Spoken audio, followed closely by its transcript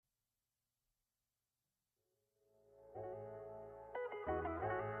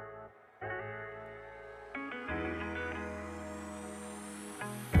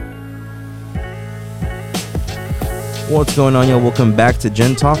What's going on, y'all? Welcome back to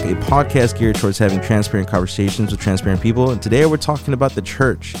Gen Talk, a podcast geared towards having transparent conversations with transparent people. And today we're talking about the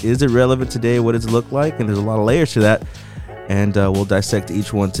church. Is it relevant today? What does it look like? And there's a lot of layers to that. And we'll dissect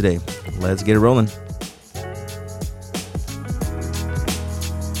each one today. Let's get it rolling.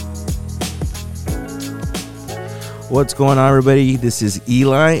 What's going on, everybody? This is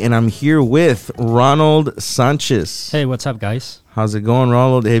Eli, and I'm here with Ronald Sanchez. Hey, what's up, guys? How's it going,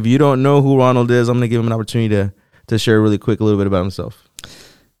 Ronald? If you don't know who Ronald is, I'm going to give him an opportunity to share really quick a little bit about himself.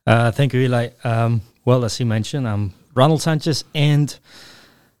 Thank you, Eli. Well, as he mentioned, I'm Ronald Sanchez, and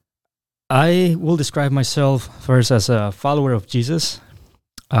I will describe myself first as a follower of Jesus.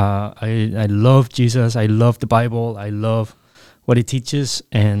 I love Jesus. I love the Bible. I love what it teaches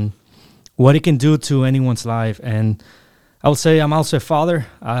and what it can do to anyone's life. And I would say I'm also a father.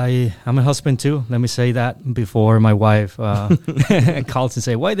 I'm a husband too. Let me say that before my wife calls and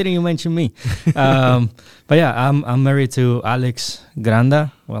say, "Why didn't you mention me?" But yeah, I'm married to Alex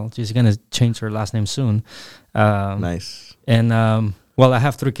Granda. Well, she's gonna change her last name soon. Nice. And well, I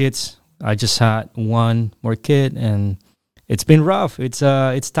have 3 kids. I just had 1 more kid, and it's been rough. It's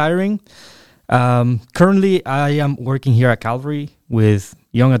tiring. Currently, I am working here at Calvary with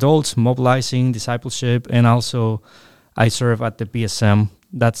young adults, mobilizing discipleship, and also I serve at the BSM.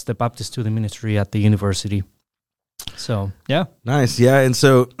 That's the Baptist Student Ministry at the university. So, yeah. Nice, yeah. And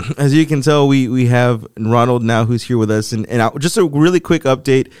so, as you can tell, we have Ronald now who's here with us. And just a really quick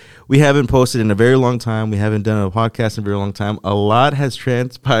update. We haven't posted in a very long time. We haven't done a podcast in a very long time. A lot has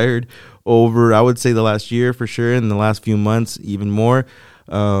transpired over, I would say, the last year for sure, and the last few months even more.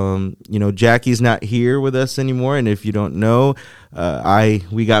 Jackie's not here with us anymore, and if you don't know,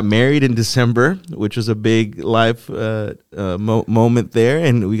 we got married in December, which was a big life moment there,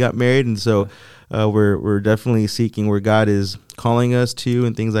 and we got married, and so we're definitely seeking where God is calling us to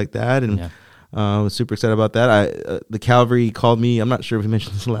and things like that, and I was super excited about that. The Calvary called me. I'm not sure if we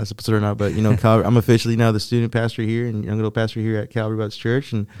mentioned this in the last episode or not, but Calvary, I'm officially now the student pastor here and young adult pastor here at Calvary Baptist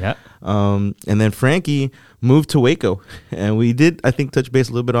Church, and then Frankie moved to Waco, and we did, I think, touch base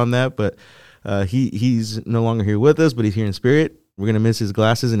a little bit on that, but he's no longer here with us, but he's here in spirit. We're gonna miss his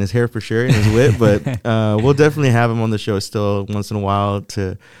glasses and his hair for sure and his wit, but we'll definitely have him on the show still once in a while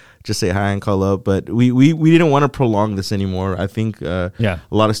to just say hi and call up. But we didn't want to prolong this anymore. I think a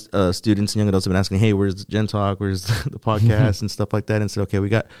lot of students and young adults have been asking, hey, where's Gen Talk, where's the podcast and stuff like that, and said, okay,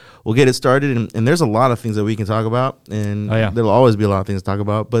 we'll get it started, and there's a lot of things that we can talk about, and there'll always be a lot of things to talk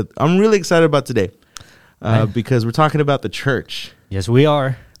about, but I'm really excited about today because we're talking about the church. Yes, we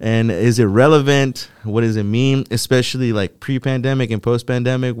are. And is it relevant? What does it mean, especially like pre-pandemic and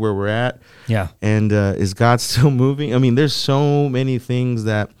post-pandemic, where we're at? Yeah. And is God still moving? I mean, there's so many things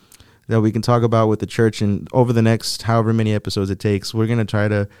that we can talk about with the church, and over the next however many episodes it takes, we're going to try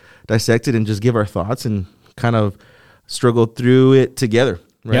to dissect it and just give our thoughts and kind of struggle through it together.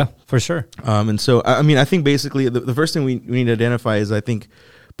 Right? Yeah, for sure. And so, I mean, I think basically the first thing we need to identify is, I think,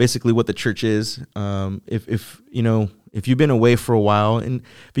 basically what the church is. If you've been away for a while, and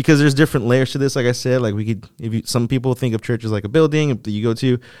because there's different layers to this, like I said, like some people think of church as like a building that you go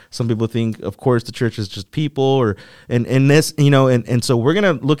to. Some people think, of course, the church is just people, and this, and so we're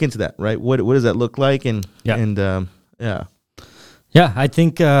gonna look into that, right? What does that look like? I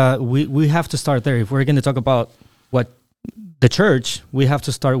think we have to start there. If we're going to talk about what the church, we have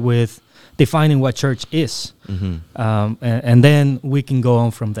to start with defining what church is, and then we can go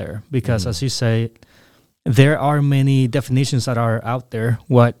on from there. Because as you say, there are many definitions that are out there.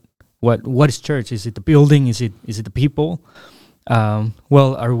 What is church? Is it the building? Is it the people?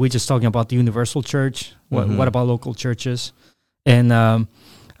 Well, are we just talking about the universal church? What about local churches? And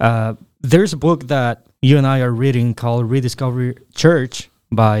there's a book that you and I are reading called Rediscover Church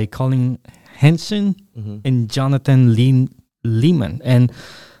by Colin Henson and Jonathan Lehman. And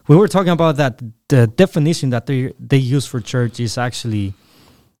we were talking about that the definition that they use for church is actually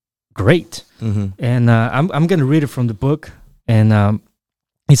great. And I'm going to read it from the book. And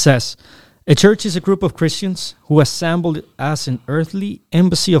it says, a church is a group of Christians who assembled as an earthly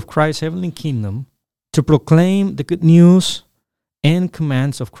embassy of Christ's heavenly kingdom to proclaim the good news and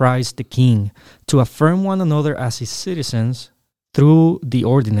commands of Christ the King, to affirm one another as his citizens through the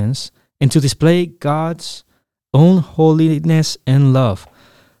ordinance, and to display God's own holiness and love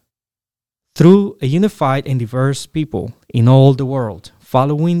through a unified and diverse people in all the world,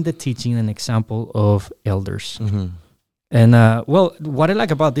 following the teaching and example of elders. And well, what I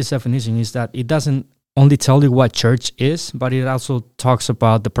like about this definition is that it doesn't only tell you what church is, but it also talks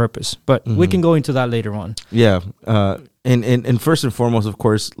about the purpose. But we can go into that later on. Yeah. And first and foremost, of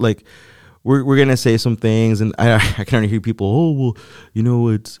course, like we're gonna say some things, and I can already hear people, oh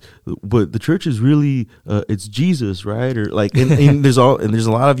well, but the church is really it's Jesus, right? Or like, and there's a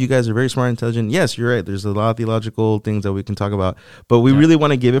lot of you guys are very smart, and intelligent. Yes, you're right. There's a lot of theological things that we can talk about, but we really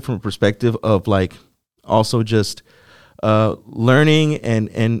want to give it from a perspective of like also just learning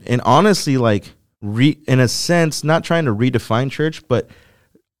and honestly, like in a sense, not trying to redefine church, but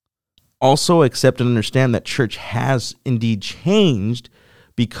also accept and understand that church has indeed changed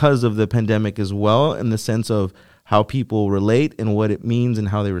because of the pandemic as well, in the sense of how people relate and what it means and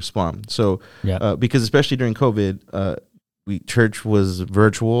how they respond. So, because especially during COVID, church was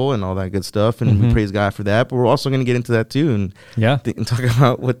virtual and all that good stuff, and we praise God for that. But we're also going to get into that too, and and talk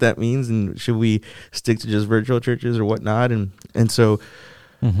about what that means, and should we stick to just virtual churches or whatnot, and so.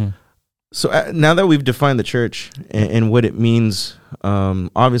 So now that we've defined the church and what it means,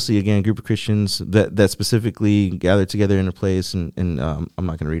 obviously, again, a group of Christians that specifically gather together in a place, and I'm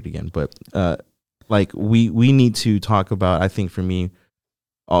not going to read it again, but like we need to talk about, I think for me,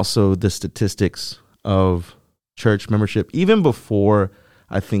 also the statistics of church membership, even before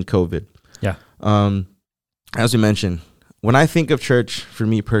I think COVID. Yeah. As we mentioned, when I think of church, for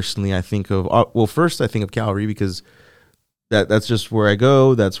me personally, I think of, first I think of Calvary, because that's just where I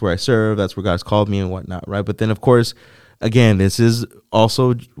go, that's where I serve, that's where God's called me and whatnot, right? But then, of course, again, this is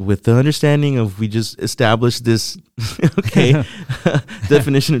also with the understanding of we just established this,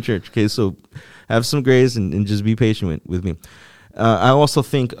 definition of church. Okay, so have some grace and just be patient with me. I also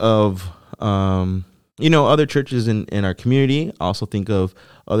think of, other churches in our community. I also think of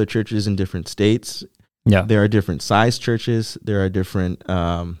other churches in different states. Yeah, there are different size churches. There are different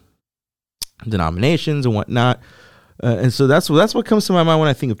denominations and whatnot. And so that's what comes to my mind when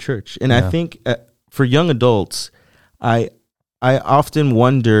I think of church. And I think for young adults, I often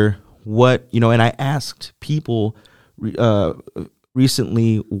wonder what, and I asked people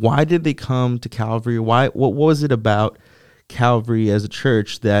recently, why did they come to Calvary? What was it about Calvary as a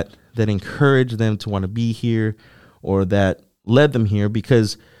church that encouraged them to want to be here, or that led them here?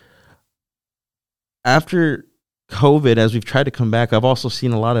 Because after COVID, as we've tried to come back, I've also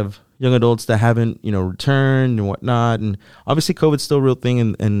seen a lot of young adults that haven't, returned and whatnot. And obviously COVID's still a real thing,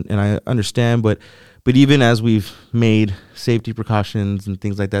 and I understand, but even as we've made safety precautions and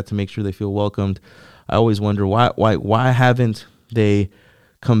things like that to make sure they feel welcomed, I always wonder why haven't they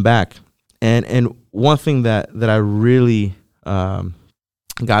come back? And one thing that I really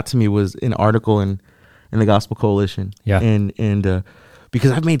got to me was an article in the Gospel Coalition. Yeah. And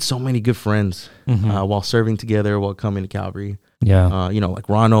because I've made so many good friends while serving together, while coming to Calvary. Yeah. Like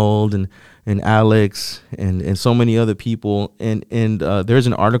Ronald and Alex and so many other people. And there's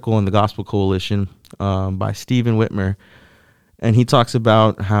an article in the Gospel Coalition by Stephen Whitmer, and he talks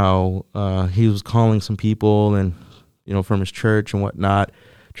about how he was calling some people and, from his church and whatnot,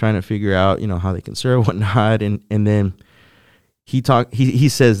 trying to figure out, how they can serve, whatnot. And then he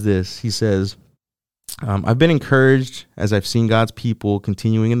says this, he says, I've been encouraged as I've seen God's people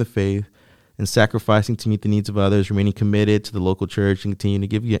continuing in the faith and sacrificing to meet the needs of others, remaining committed to the local church and continuing to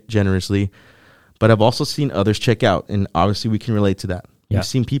give generously. But I've also seen others check out, and obviously we can relate to that. Yeah. We've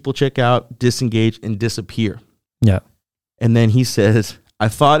seen people check out, disengage, and disappear. Yeah. And then he says, I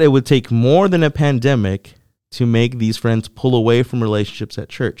thought it would take more than a pandemic to make these friends pull away from relationships at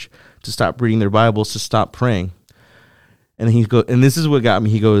church, to stop reading their Bibles, to stop praying. And and this is what got me.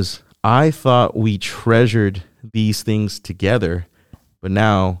 He goes, I thought we treasured these things together, but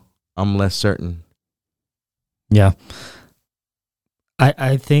now I'm less certain. Yeah.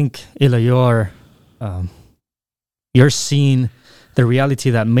 I think, Ila, you're seeing the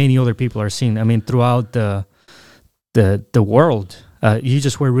reality that many other people are seeing. I mean, throughout the world, you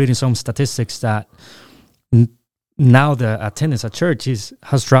just were reading some statistics that now the attendance at church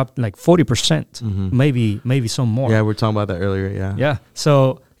has dropped like 40%, maybe some more. Yeah, we were talking about that earlier. Yeah. Yeah.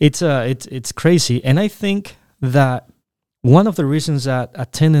 So it's crazy, and I think that one of the reasons that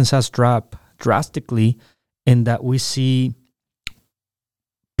attendance has dropped drastically, and that we see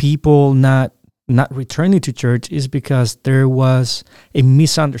people not returning to church, is because there was a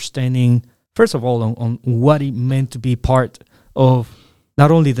misunderstanding, first of all, on what it meant to be part of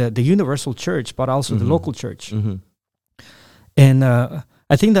not only the universal church, but also the local church. And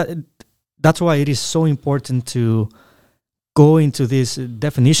I think that's why it is so important to go into this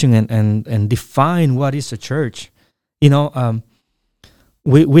definition and define what is a church. We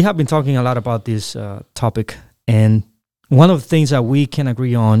have been talking a lot about this topic, and one of the things that we can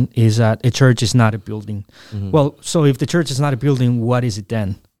agree on is that a church is not a building. Well, so if the church is not a building, what is it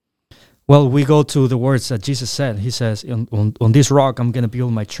then? Well, we go to the words that Jesus said. He says, on this rock, I'm going to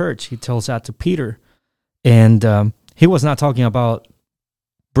build my church. He tells that to Peter. And he was not talking about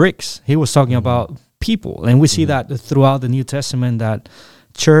bricks. He was talking about people, and we see that throughout the New Testament, that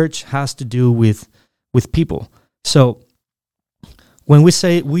church has to do with people. So when we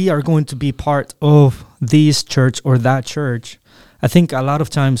say we are going to be part of this church or that church, I think a lot of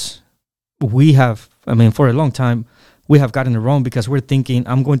times for a long time, we have gotten it wrong, because we're thinking,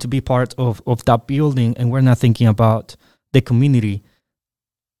 I'm going to be part of that building, and we're not thinking about the community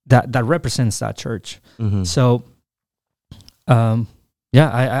that represents that church. So,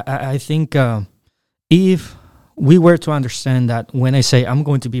 I think if we were to understand that when I say I'm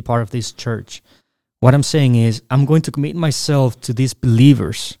going to be part of this church, what I'm saying is I'm going to commit myself to these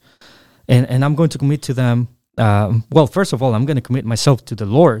believers, and I'm going to commit to them. First of all, I'm going to commit myself to the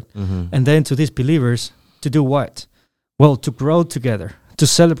Lord, and then to these believers to do what? Well, to grow together, to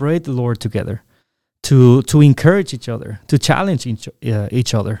celebrate the Lord together, to encourage each other, to challenge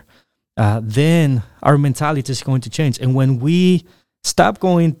each other. Then our mentality is going to change. And when we stop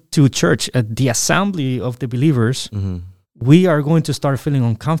going to church at the assembly of the believers, we are going to start feeling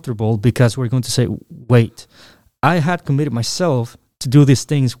uncomfortable, because we're going to say, wait, I had committed myself to do these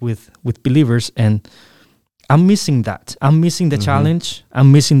things with believers, and I'm missing that. I'm missing the challenge.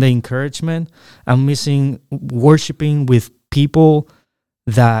 I'm missing the encouragement. I'm missing worshiping with people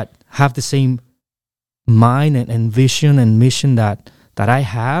that have the same mind and vision and mission that I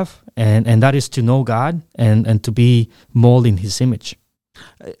have, and that is to know God and to be molded in His image.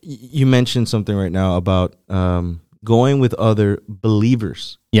 You mentioned something right now about going with other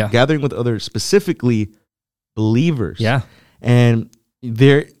believers. Yeah. Gathering with other, specifically believers. Yeah. And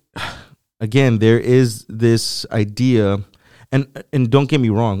there is this idea, and don't get me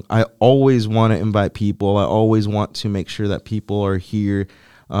wrong, I always want to invite people. I always want to make sure that people are here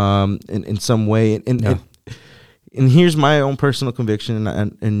in some way. And here's my own personal conviction,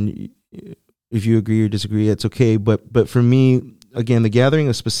 and if you agree or disagree, it's okay. But for me, again, the gathering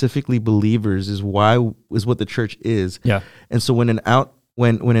of specifically believers is what the church is. Yeah. And so when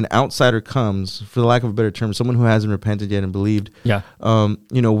an outsider comes, for the lack of a better term, someone who hasn't repented yet and believed,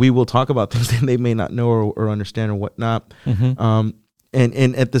 we will talk about things that they may not know or understand or whatnot. And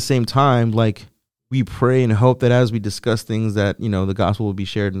at the same time, like, we pray and hope that as we discuss things that, the gospel will be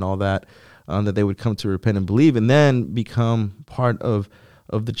shared and all that, that they would come to repent and believe, and then become part of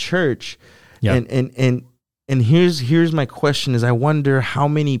the church. Yeah. And here's my question: is I wonder how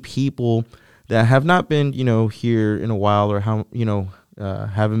many people that have not been, here in a while, or how,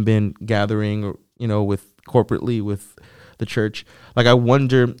 haven't been gathering, or, with corporately with the church. Like, I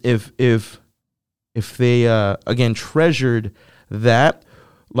wonder if they again treasured that,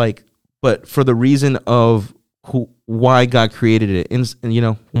 like, but for the reason of why God created it,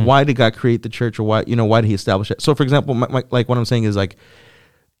 and why did God create the church, or why did He establish it? So, for example, like, what I'm saying is, like,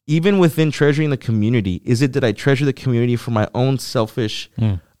 even within treasuring the community, did I treasure the community for my own selfish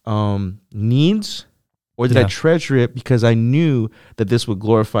needs? Or did I treasure it because I knew that this would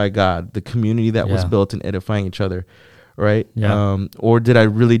glorify God, the community that was built and edifying each other, right? Yeah. Or did I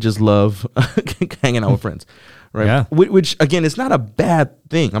really just love hanging out with friends, right? Yeah. Which, again, it's not a bad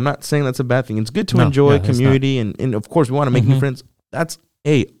thing. I'm not saying that's a bad thing. It's good to enjoy community, and of course, we want to make new friends. That's,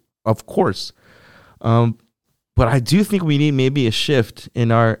 of course. But I do think we need maybe a shift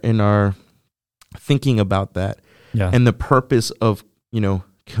in our thinking about that, and the purpose of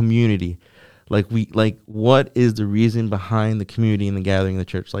community. Like what is the reason behind the community and the gathering of the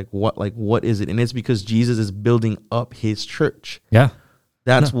church? Like what is it? And it's because Jesus is building up His church. Yeah,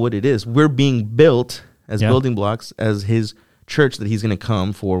 that's what it is. We're being built as building blocks as His church that He's going to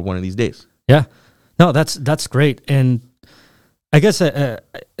come for one of these days. Yeah, no, that's great. And I guess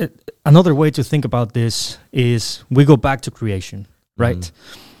another way to think about this is we go back to creation, right?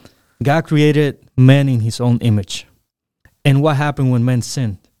 God created man in His own image, and what happened when man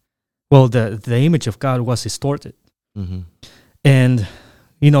sinned? Well, the image of God was distorted. And,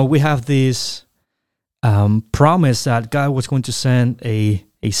 we have this promise that God was going to send a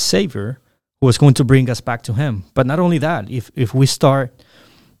Savior who was going to bring us back to Him. But not only that, if we start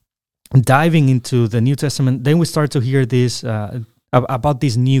diving into the New Testament, then we start to hear this about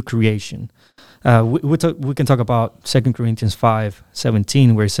this new creation. We can talk about 2 Corinthians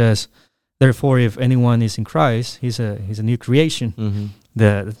 5:17, where it says, "Therefore, if anyone is in Christ, he's a new creation.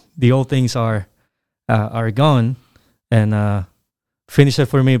 The old things are gone, and finish it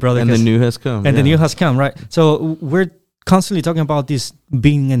for me, brother. And the new has come. And the new has come, right? So we're constantly talking about this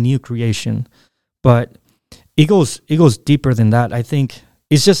being a new creation, but it goes deeper than that. I think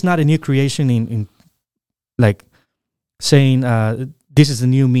it's just not a new creation in like saying this is the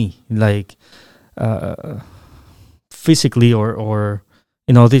new me, like physically or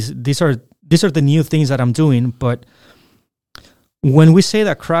these are the new things that I'm doing, but when we say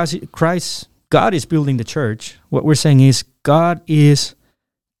that God is building the church, what we're saying is God is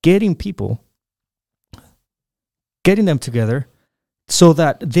getting them together so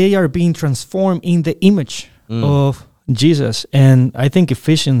that they are being transformed in the image of Jesus. And I think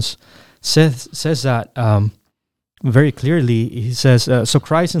Ephesians says that very clearly. He says, so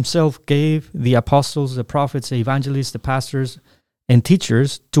Christ himself gave the apostles, the prophets, the evangelists, the pastors, and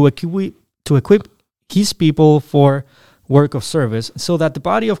teachers to equip his people for work of service, so that the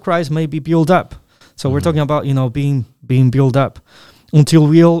body of Christ may be built up. So we're talking about, being built up until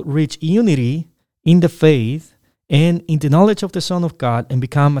we'll reach unity in the faith and in the knowledge of the Son of God and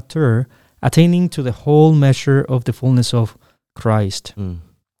become mature, attaining to the whole measure of the fullness of Christ.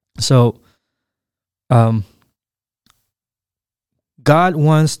 So, God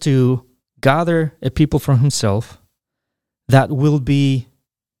wants to gather a people from himself that will be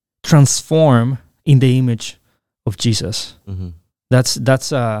transformed in the image of Jesus. That's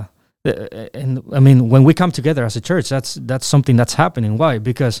and I mean, when we come together as a church, that's something that's happening. Why?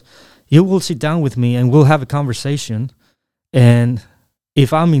 Because you will sit down with me and we'll have a conversation, and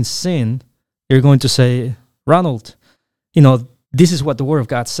if I'm in sin, you're going to say, Ronald, this is what the Word of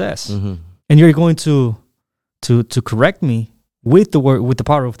God says, and you're going to correct me with the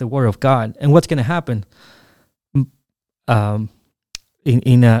power of the Word of God. And what's going to happen? In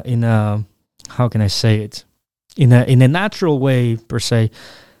a how can I say it? In a natural way per se,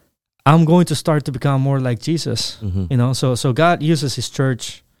 I'm going to start to become more like Jesus. So God uses his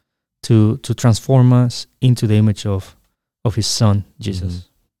church to transform us into the image of his Son, Jesus.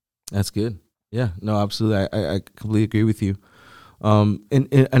 That's good. Yeah, no, absolutely. I completely agree with you.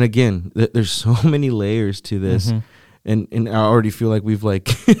 And again, there's so many layers to this. And I already feel like we've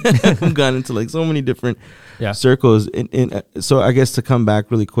gone into so many different circles. And so I guess to come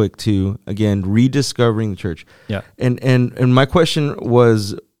back really quick to, again, rediscovering the church. Yeah. And my question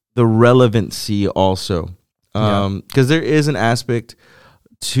was the relevancy also. Because there is an aspect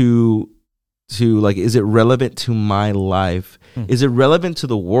to is it relevant to my life? Is it relevant to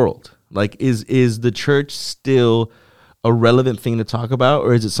the world? Is the church still a relevant thing to talk about,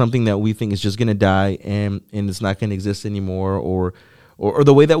 or is it something that we think is just going to die and it's not going to exist anymore, or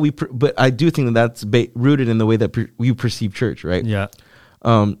the way that but I do think that's rooted in the way that we perceive church, right? Yeah.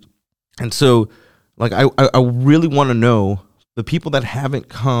 And so I really want to know the people that haven't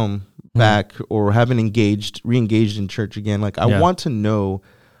come back or haven't re-engaged in church again. I want to know,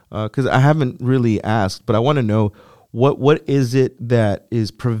 because I haven't really asked, but I want to know what is it that is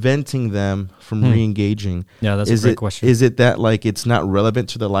preventing them from re-engaging? Yeah, that's a great question. Is it that it's not relevant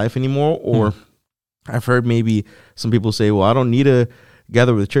to their life anymore? Or I've heard maybe some people say, well, I don't need to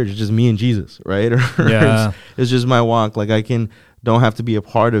gather with the church. It's just me and Jesus, right? Or it's just my walk. Don't have to be a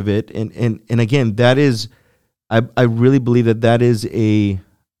part of it. And again, that is, I really believe that is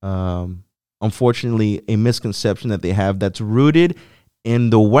unfortunately a misconception that they have that's rooted in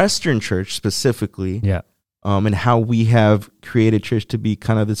the Western church specifically. Yeah. And how we have created church to be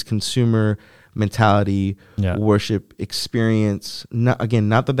kind of this consumer mentality, worship experience. Not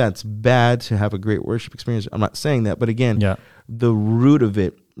that that's bad to have a great worship experience. I'm not saying that, but again, the root of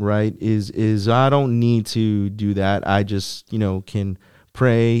it, right, is I don't need to do that. I just, can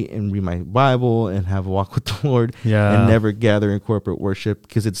pray and read my Bible and have a walk with the Lord and never gather in corporate worship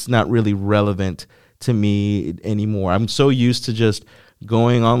because it's not really relevant to me anymore. I'm so used to just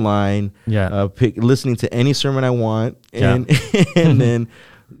going online, listening to any sermon I want, and and then,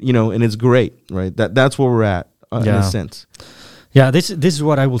 and it's great, right? That's where we're at in a sense. Yeah, this is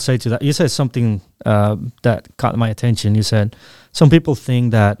what I will say to that. You said something that caught my attention. You said some people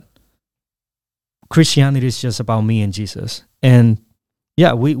think that Christianity is just about me and Jesus, and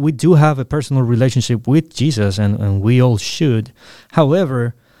we do have a personal relationship with Jesus, and we all should.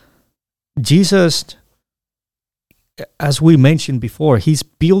 However, Jesus, as we mentioned before, he's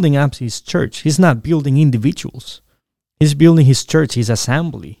building up his church. He's not building individuals. He's building his church, his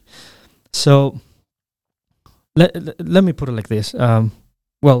assembly. So let me put it like this.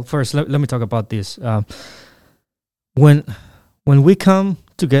 First, let me talk about this. When we come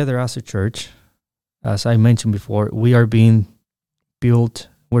together as a church, as I mentioned before, we are being built,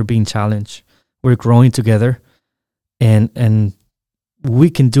 we're being challenged, we're growing together, and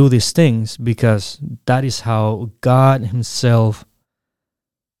we can do these things because that is how God himself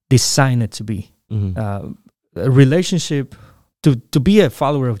designed it to be. A relationship, to be a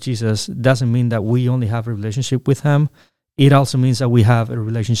follower of Jesus doesn't mean that we only have a relationship with him. It also means that we have a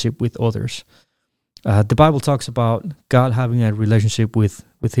relationship with others. The Bible talks about God having a relationship with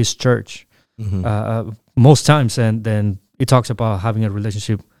his church most times, and then it talks about having a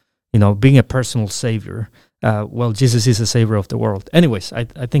relationship being a personal savior. Well, Jesus is the savior of the world. Anyways, I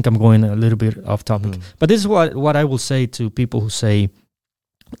think I'm going a little bit off topic. But this is what I will say to people who say,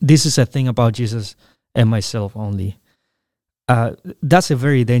 this is a thing about Jesus and myself only. That's a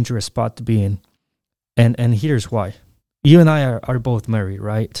very dangerous spot to be in. And here's why. You and I are both married,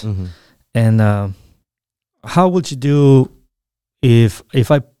 right? Mm-hmm. And how would you do if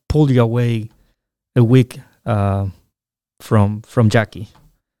I pulled you away a week from Jackie?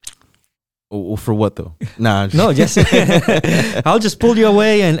 Well, for what though? Nah, no, just I'll just pull you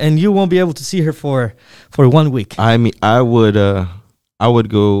away, and you won't be able to see her for 1 week. I mean, I would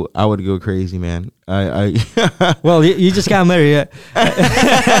go crazy, man. I well, you just got married,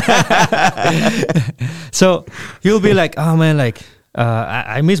 so you'll be like, oh man, like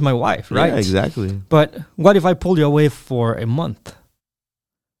I miss my wife, right? Yeah, exactly. But what if I pulled you away for a month?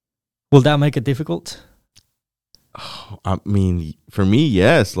 Will that make it difficult? Oh, I mean, for me,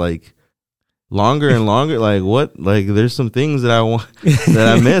 yes. Like longer and longer. Like what? Like there's some things that I want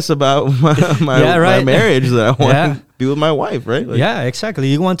that I miss about my marriage that I want to be with my wife, right? Like, yeah, exactly.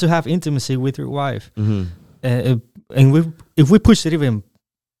 You want to have intimacy with your wife, mm-hmm. And if we push it even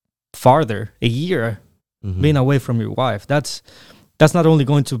farther, a year mm-hmm. being away from your wife, that's not only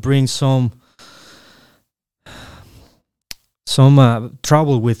going to bring some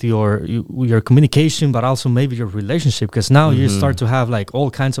trouble with your communication, but also maybe your relationship, because now mm-hmm. you start to have like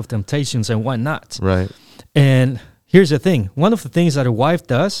all kinds of temptations and whatnot. Right. And here's the thing: one of the things that a wife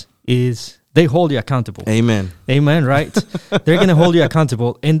does is they hold you accountable. Amen. Amen. Right? They're going to hold you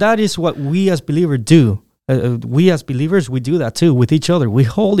accountable, and that is what we as believers do. We as believers, we do that too with each other. We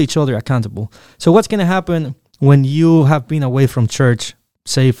hold each other accountable. So what's going to happen when you have been away from church,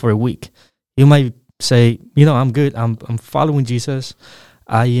 say for a week? You might say, I'm good. I'm following Jesus.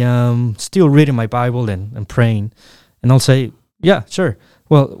 I am still reading my Bible and praying. And I'll say, yeah, sure.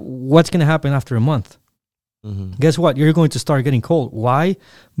 Well, what's going to happen after a month? Mm-hmm. Guess what? You're going to start getting cold. Why?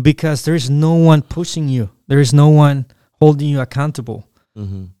 Because there's no one pushing you. There is no one holding you accountable.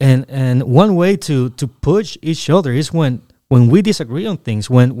 Mm-hmm. And one way to push each other is when we disagree on things,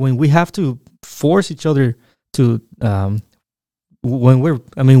 when we have to force each other to when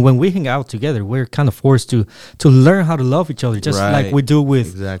we hang out together, we're kind of forced to learn how to love each other, just right. like we do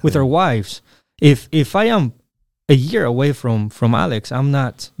with our wives. If I am a year away from Alex, I'm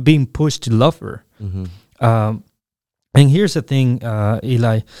not being pushed to love her. Mm-hmm. And here's the thing,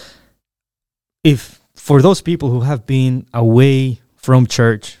 Eli, if for those people who have been away from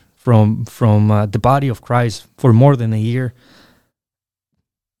church, from the body of Christ for more than a year,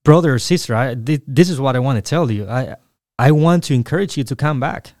 brother or sister, this is what I want to tell you. I want to encourage you to come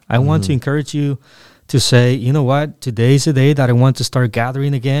back. I mm-hmm. want to encourage you to say, you know what, today is the day that I want to start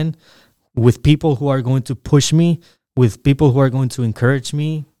gathering again with people who are going to push me, with people who are going to encourage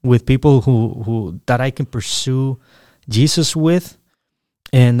me, with people who that I can pursue Jesus with.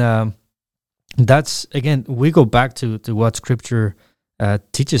 And that's, again, we go back to what Scripture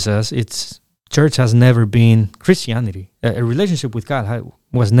teaches us. It's church has never been Christianity. A relationship with God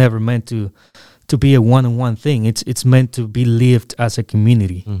was never meant to be a one-on-one thing. It's meant to be lived as a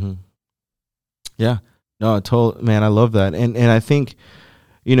community. Mm-hmm. Yeah, no, man, I love that, and I think,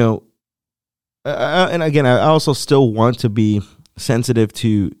 and again, I also still want to be sensitive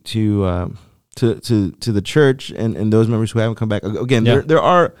to the church and those members who haven't come back. Again, there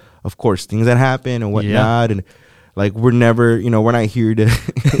are, of course, things that happen and whatnot, and like we're never, we're not here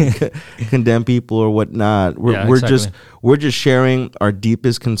to condemn people or whatnot. We're just sharing our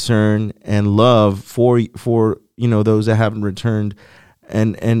deepest concern and love for those that haven't returned,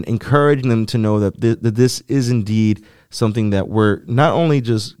 and encouraging them to know that this is indeed something that we're not only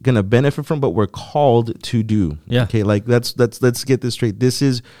just gonna benefit from, but we're called to do. Yeah. Okay. Like let's get this straight. This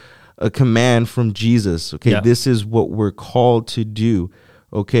is a command from Jesus. Okay. Yeah. This is what we're called to do.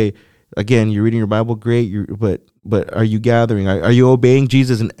 Okay. Again, you're reading your Bible, great. But are you gathering? Are you obeying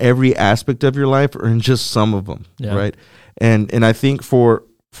Jesus in every aspect of your life, or in just some of them? Yeah. Right. And I think for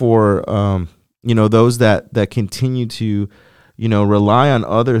those that continue to rely on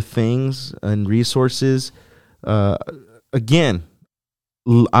other things and resources. Again,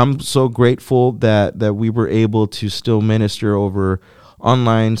 I'm so grateful that we were able to still minister over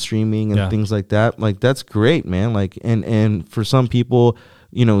online streaming and things like that. Like that's great, man. Like and for some people,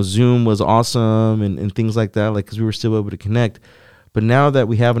 Zoom was awesome and things like that. Like because we were still able to connect. But now that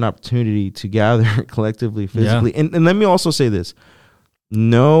we have an opportunity to gather collectively, physically, and let me also say this: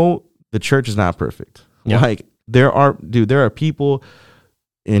 no, the church is not perfect. Yeah. Like there are people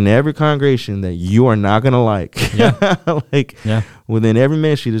in every congregation that you are not gonna like. Yeah. Like within every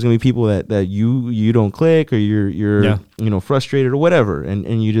ministry, there's gonna be people that you don't click, or you're frustrated or whatever,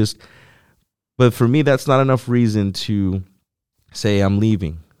 and you just. But for me, that's not enough reason to say I'm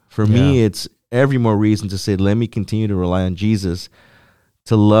leaving. For me, it's every more reason to say, let me continue to rely on Jesus,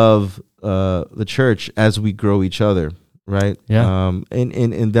 to love the church as we grow each other, right? Yeah.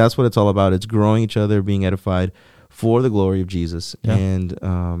 And that's what it's all about. It's growing each other, being edified for the glory of Jesus. Yeah.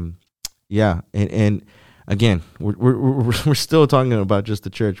 And and again, we're still talking about just the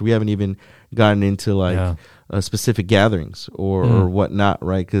church. We haven't even gotten into specific gatherings or whatnot,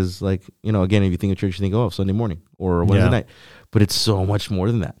 right? Because again, if you think of church, you think, Sunday morning or Wednesday night. But it's so much more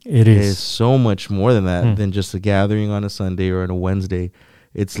than that. It is. It's so much more than that than just a gathering on a Sunday or on a Wednesday.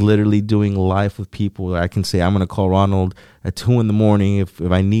 It's literally doing life with people. I can say, I'm going to call Ronald at 2 a.m. if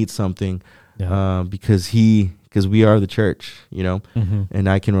I need something, because we are the church, and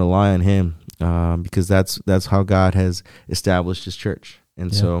I can rely on him because that's how God has established his church.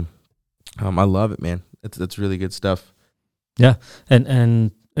 And so I love it, man. That's really good stuff. Yeah.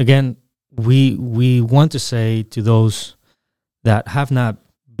 And again, we want to say to those that have not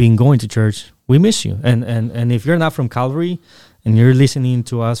been going to church, we miss you. And if you're not from Calvary and you're listening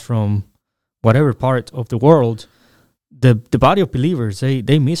to us from whatever part of the world, the body of believers,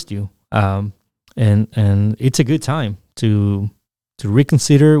 they missed you. And it's a good time to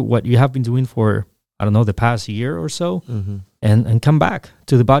reconsider what you have been doing for, the past year or so, and come back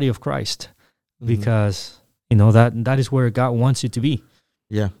to the body of Christ, because that is where God wants you to be.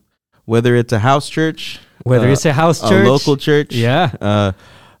 Yeah. Whether it's a house church, it's a house church, a local church, a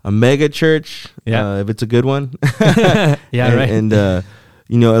mega church, if it's a good one, right. And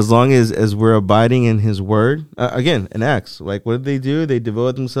as long as we're abiding in His Word, again, in Acts, what did they do? They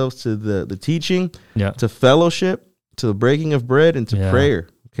devoted themselves to the teaching, to fellowship, to the breaking of bread, and to prayer.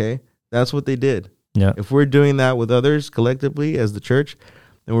 Okay, that's what they did. Yeah. If we're doing that with others collectively as the church,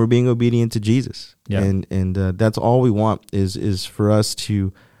 then we're being obedient to Jesus. Yeah. And that's all we want is for us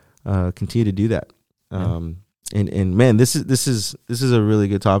to continue to do that. And man, this is a really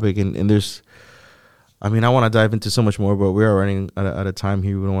good topic, and there's, I want to dive into so much more, but we are running out of time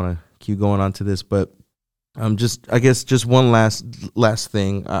here. We don't want to keep going on to this, but just one last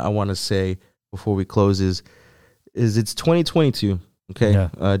thing I want to say before we close is it's 2022. Okay.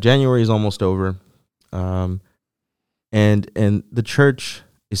 January is almost over. And the church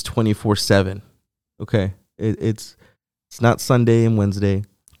is 24/7. Okay. It's not Sunday and Wednesday.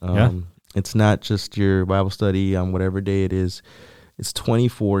 It's not just your Bible study on whatever day it is. It's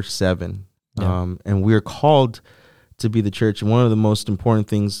 24/7. And we're called to be the church. And one of the most important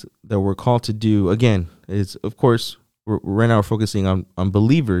things that we're called to do, again, is, of course, right now we're focusing on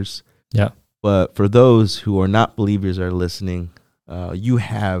believers. Yeah. But for those who are not believers are listening, you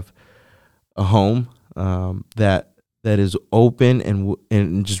have a home that is open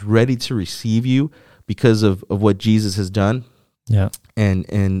and just ready to receive you because of what Jesus has done. Yeah.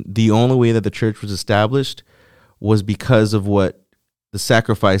 And the only way that the church was established was because of what the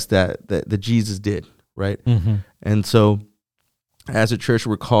sacrifice that Jesus did, right? And so as a church,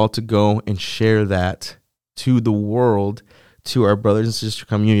 we're called to go and share that to the world, to our brothers and sister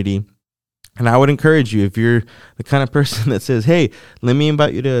community. And I would encourage you, if you're the kind of person that says, hey, let me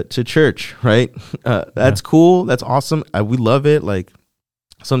invite you to church, right? That's cool. That's awesome. We love it.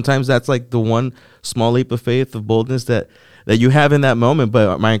 Sometimes that's the one small leap of faith, of boldness that you have in that moment.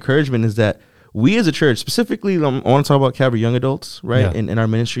 But my encouragement is that we as a church, specifically, I want to talk about Calvary Young Adults, right? In our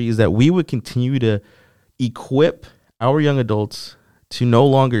ministry, is that we would continue to equip our young adults to no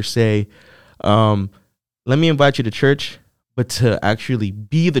longer say, let me invite you to church, but to actually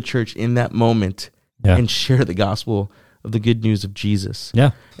be the church in that moment and share the gospel of the good news of Jesus.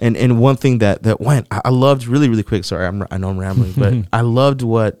 Yeah. And one thing that went, I loved really, really quick. Sorry, I know I'm rambling, but I loved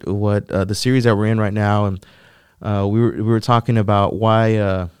what the series that we're in right now. And we were talking about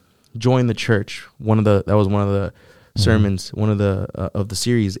why join the church. That was one of the sermons, one of the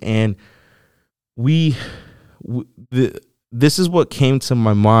series. And this is what came to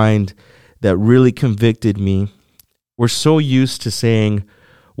my mind that really convicted me. We're so used to saying,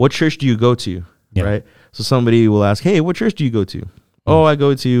 what church do you go to? Yeah. Right? So somebody will ask, hey, what church do you go to? Oh, I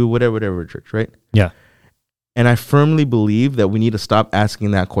go to whatever church, right? Yeah. And I firmly believe that we need to stop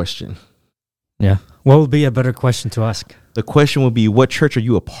asking that question. Yeah. What would be a better question to ask? The question would be, what church are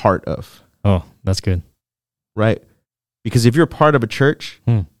you a part of? Oh, that's good. Right? Because if you're part of a church,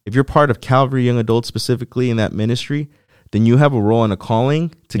 if you're part of Calvary Young Adults specifically in that ministry, then you have a role and a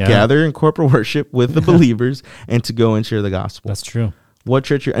calling to gather in corporate worship with the believers and to go and share the gospel. That's true. What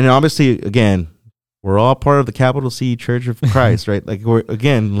church and obviously, again, we're all part of the capital C Church of Christ, right? Like we're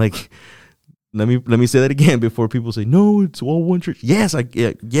again, like let me say that again before people say no, it's all one church. Yes,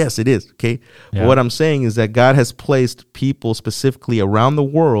 yes, it is. Okay, but what I'm saying is that God has placed people specifically around the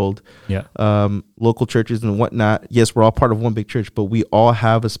world, local churches and whatnot. Yes, we're all part of one big church, but we all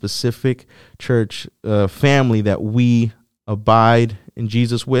have a specific church family that we abide in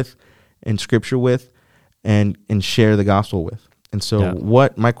Jesus with, and Scripture with, and share the gospel with. And so,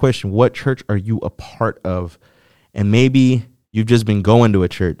 my question: what church are you a part of? And maybe you've just been going to a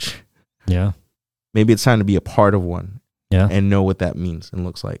church. Yeah. Maybe it's time to be a part of one. Yeah. And know what that means and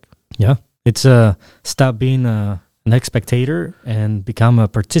looks like. Yeah. It's stop being an spectator and become a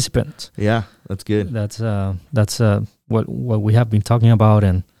participant. Yeah, that's good. That's what we have been talking about,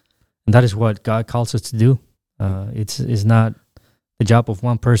 and that is what God calls us to do. It's not the job of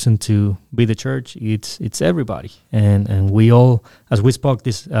one person to be the church. It's everybody, and we all, as we spoke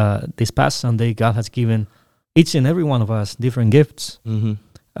this past Sunday, God has given each and every one of us different gifts,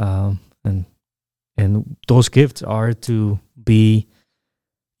 and those gifts are to be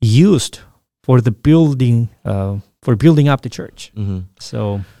used for the building, for building up the church.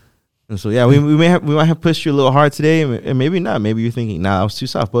 So yeah, we might have pushed you a little hard today, and maybe not. Maybe you're thinking, nah, I was too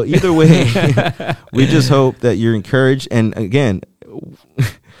soft. But either way, we just hope that you're encouraged. And again,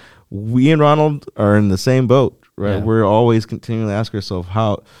 we and Ronald are in the same boat, right? Yeah. We're always continuing to ask ourselves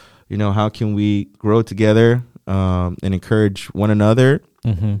how can we grow together and encourage one another,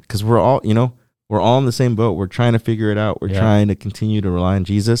 because we're all in the same boat. We're trying to figure it out. We're trying to continue to rely on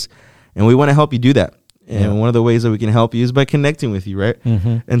Jesus, and we want to help you do that. And one of the ways that we can help you is by connecting with you, right?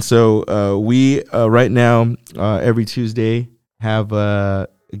 And so we right now every Tuesday have a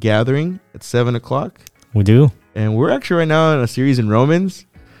gathering at 7:00. We do, and we're actually right now in a series in Romans,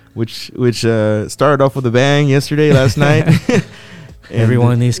 which started off with a bang last night.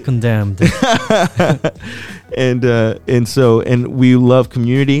 Everyone is condemned. and we love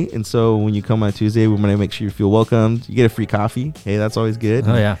community, and so when you come on Tuesday, we want to make sure you feel welcomed. You get a free coffee. Hey, that's always good.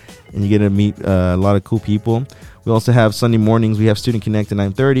 Oh yeah. And you get to meet a lot of cool people. We also have Sunday mornings. We have Student Connect at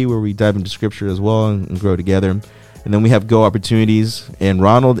 9:30, where we dive into Scripture as well and grow together. And then we have Go Opportunities, and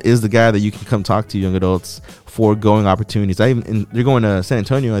Ronald is the guy that you can come talk to, young adults, for going opportunities. They're going to San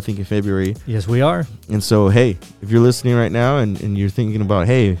Antonio, I think, in February. Yes, we are. And so, hey, if you're listening right now and you're thinking about,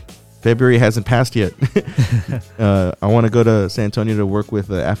 hey, February hasn't passed yet, I want to go to San Antonio to work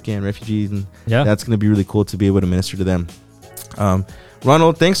with Afghan refugees, and that's going to be really cool to be able to minister to them.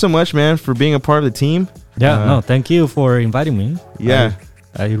 Ronald, thanks so much, man, for being a part of the team. Thank you for inviting me.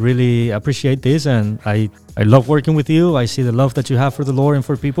 I really appreciate this, and I love working with you. I see the love that you have for the Lord and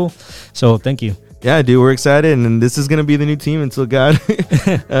for people. So thank you. Yeah, dude, we're excited, and this is going to be the new team until God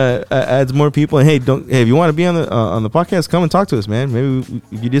adds more people. And hey, if you want to be on the podcast, come and talk to us, man. Maybe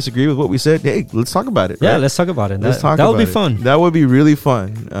if you disagree with what we said, hey, let's talk about it. Yeah, right? Let's talk about it. That would be fun. That would be really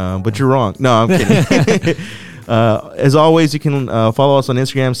fun. But you're wrong. No, I'm kidding. As always, you can follow us on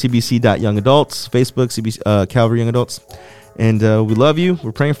Instagram, cbc.youngadults, Facebook, Calvary Young Adults. And we love you.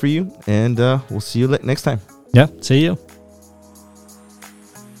 We're praying for you. And we'll see you next time. Yeah, see you.